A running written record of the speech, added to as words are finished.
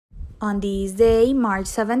On this day, March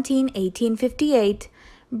 17, 1858,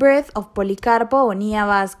 birth of Policarpo Bonilla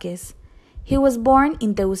Vásquez. He was born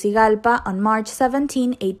in Tegucigalpa on March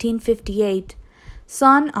 17, 1858,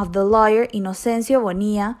 son of the lawyer Inocencio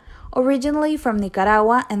Bonilla, originally from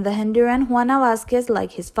Nicaragua and the Honduran Juana Vásquez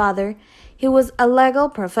like his father. He was a legal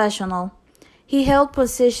professional. He held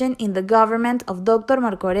position in the government of Dr.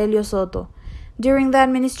 Aurelio Soto. During the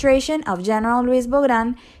administration of General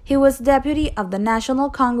Bográn, he was deputy of the National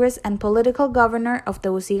Congress and political governor of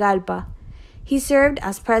Tegucigalpa. He served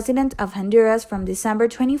as president of Honduras from December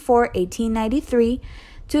 24, 1893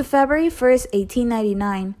 to February 1,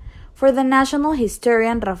 1899. For the national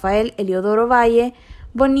historian Rafael Heliodoro Valle,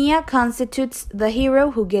 Bonilla constitutes the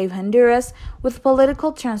hero who gave Honduras, with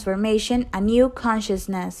political transformation, a new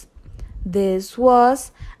consciousness. This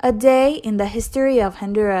was a day in the history of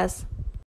Honduras.